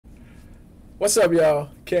What's up, y'all?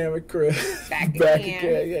 Cam and Chris. Back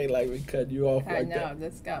again. You ain't like me cutting you off I like know. that.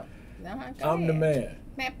 Let's go. I'm the man.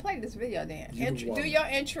 Man, play this video then. You Do your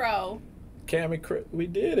intro Cam and Chris. We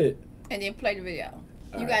did it. and then play the video.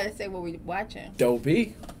 You gotta say what we watching. Doe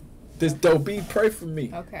B. This Doe B, pray for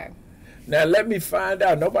me. Okay. Now let me find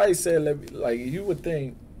out. Nobody said let me. Like you would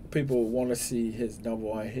think people would want to see his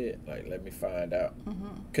 #1 hit. Like let me find out.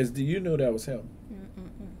 Cause you knew that was him.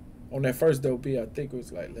 On that first Doe B, I think it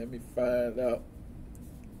was like let me find out.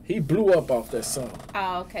 He blew up off that song.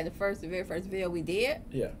 Oh, okay. The very first video we did.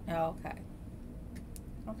 Yeah. Oh, okay.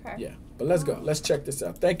 Okay. Yeah. But let's go. Let's check this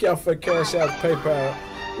out. Thank y'all for Cash App, PayPal.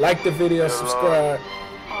 Like the video, subscribe.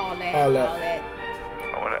 All that. I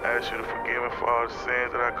want to ask you to forgive me for all the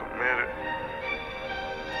sins that I committed.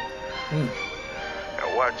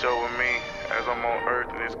 And watch over me as I'm on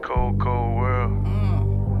earth in this cold, cold world.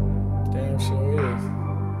 Damn sure is.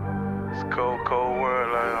 This cold, cold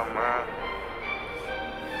world like I'm out.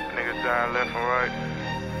 Niggas dying left and right.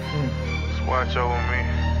 Just watch over me.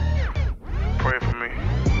 Pray for me.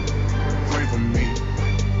 Pray for me.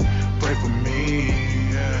 Pray for me.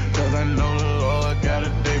 Cause I know the Lord got a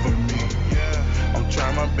day for me. I'm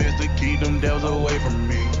trying my best to keep them devils away from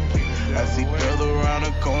me. I see death around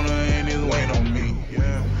the corner and it's waiting on me.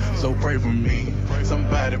 So pray for me.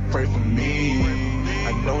 Somebody pray for me.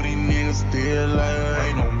 I know these niggas still like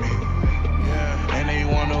ain't on me. And they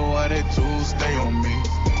wonder why they tools stay on me.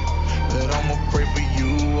 But I'ma pray for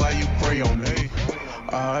you while you pray on me.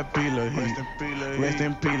 R.I.P. Lil Heat, rest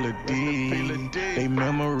in peace Lil D. They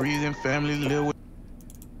memories and family live with.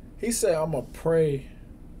 He said, "I'ma pray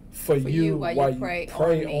for you while you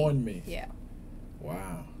pray on me." Yeah.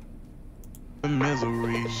 Wow.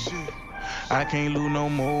 Misery. I can't lose no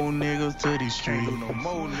more niggas to these streets.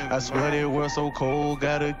 I swear they were so cold,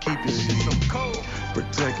 gotta keep it heat.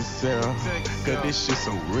 Protect yourself, cause this shit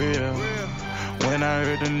so real. When I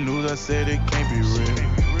heard the news, I said it can't be real.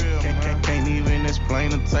 Can't even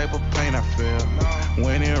explain the type of pain I feel.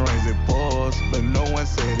 When it rains, it pours, but no one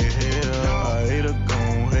said it here. I hate a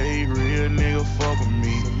gon' hate, real nigga fuck with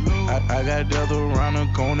me. I got death around the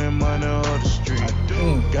corner, money on the street.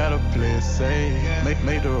 Gotta play it safe,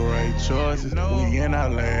 make the right choices. We in our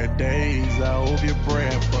last days, I hope you're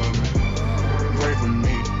praying for me. Pray for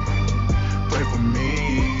me, pray for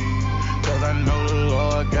me. Cause I know the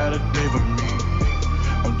Lord got a day for me.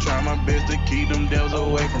 I'm trying my best to keep them devils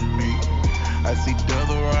away from me. I see death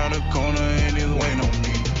around the corner and it's waiting on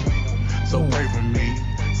me. So pray for me,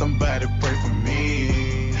 somebody pray for me.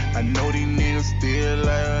 I know these niggas still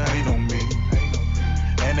like hate on me.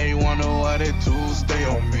 And they wonder why they tools stay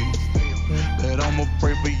on me. But I'ma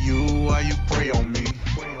pray for you while you pray on me.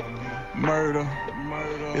 Murder.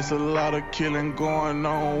 It's a lot of killing going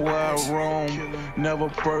on where I roam. Never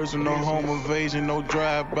personal home invasion, no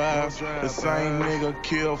drive-by. The same nigga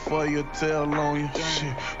kill for your tail on you.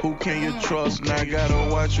 Shit, who can you trust? Now gotta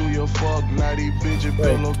watch who you fuck. Now these bitches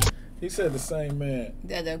pillow. He said the same man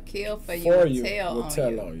That'll kill for you. will tell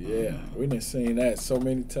tell you. on you. Yeah, we done seen that so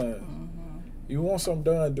many times. You want something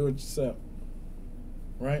done, do it yourself.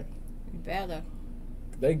 Right? You better.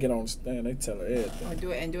 They get on the stand, they tell her everything. Or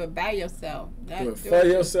do it by yourself. Do it for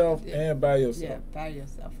yourself and by yourself. Yeah, by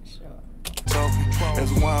yourself for sure.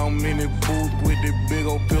 That's why I'm in the booth with this big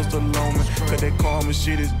old pistol on me. Cause that karma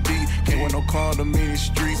shit is deep. Can't wear no condom in these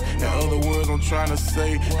streets. In other words, I'm trying to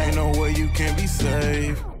say, ain't no way you can be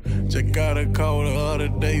saved. Just got a call the other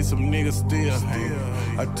day, some niggas still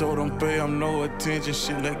hang. I told them pay them no attention,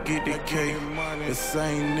 shit, let's get the cake. The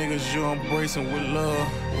same niggas you embracing with love.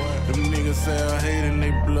 Them niggas say I hate in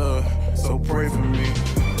they blood. So pray for me.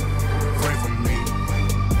 Pray for me.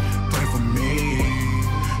 Pray for me.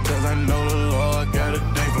 Cause I know the Lord got a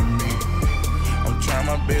day for me. I'm trying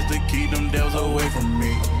my best to keep them devils away from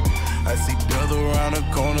me. I see death around the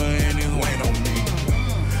corner and it's waiting on me.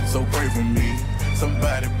 So pray for me.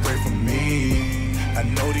 Somebody pray for me. I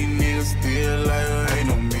know these niggas still like hate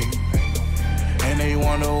on me. And they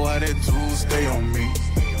wonder why that tools stay on me.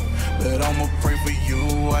 But I'ma pray for you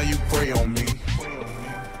while you pray on me.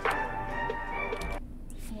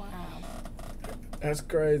 Wow. That's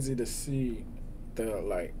crazy to see the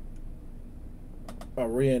like a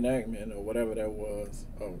reenactment or whatever that was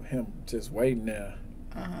of him just waiting there.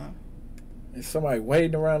 And somebody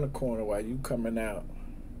waiting around the corner while you coming out.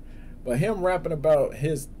 But him rapping about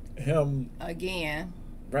again.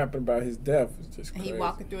 Rapping about his death is just crazy. He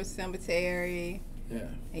walking through a cemetery. Yeah.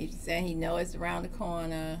 He's saying he knows it's around the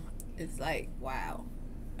corner. It's like, wow.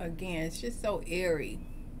 Again, it's just so eerie.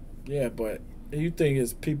 Yeah, but you think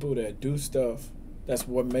it's people that do stuff, that's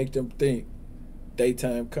what make them think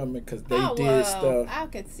daytime coming because they did stuff. I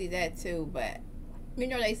could see that too, but You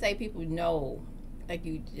know, they say people know. Like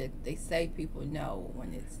they say people know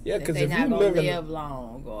when it's because they're if not you gonna live live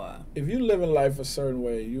long, or if you live in life a certain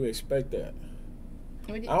way, you expect that.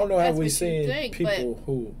 I don't know how we seeing people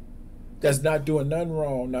who that's not doing nothing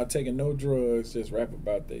wrong, not taking no drugs, just rap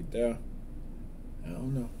about they death. I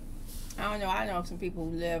don't know. I know some people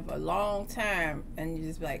who live a long time, and you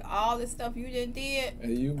just be like, all the stuff you done did,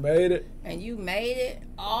 and you made it,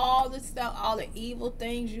 all the stuff, all the evil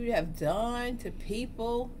things you have done to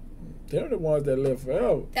people. They're the ones that live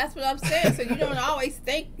forever. That's what I'm saying. So you don't always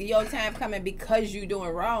think your time coming because you doing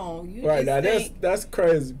wrong. You right, just now think, that's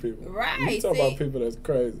crazy people. Right. You talk about people that's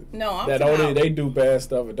crazy. No, I'm that only they do bad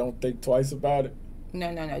stuff and don't think twice about it.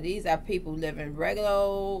 No. These are people living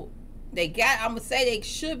regular. I'm gonna say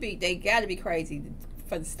they gotta be crazy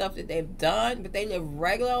for the stuff that they've done, but they live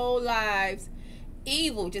regular old lives.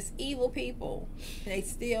 Just evil people. And they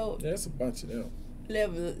still there's a bunch of them.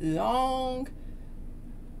 Live long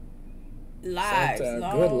lives.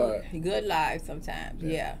 Sometimes good lives sometimes.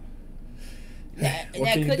 Yeah. And What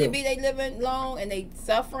that could do? it be they living long and they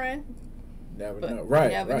suffering? Never know.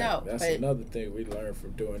 Right. Never know. That's another thing we learned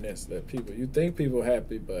from doing this. That you think people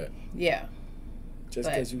happy, but yeah. Just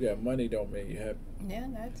because you got money don't mean you happy. Yeah,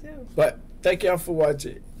 that too. But thank y'all for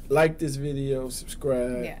watching. Like this video,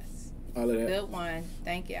 subscribe. Yes. All of that. Good one.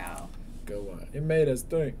 Thank y'all. Good one. It made us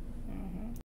think.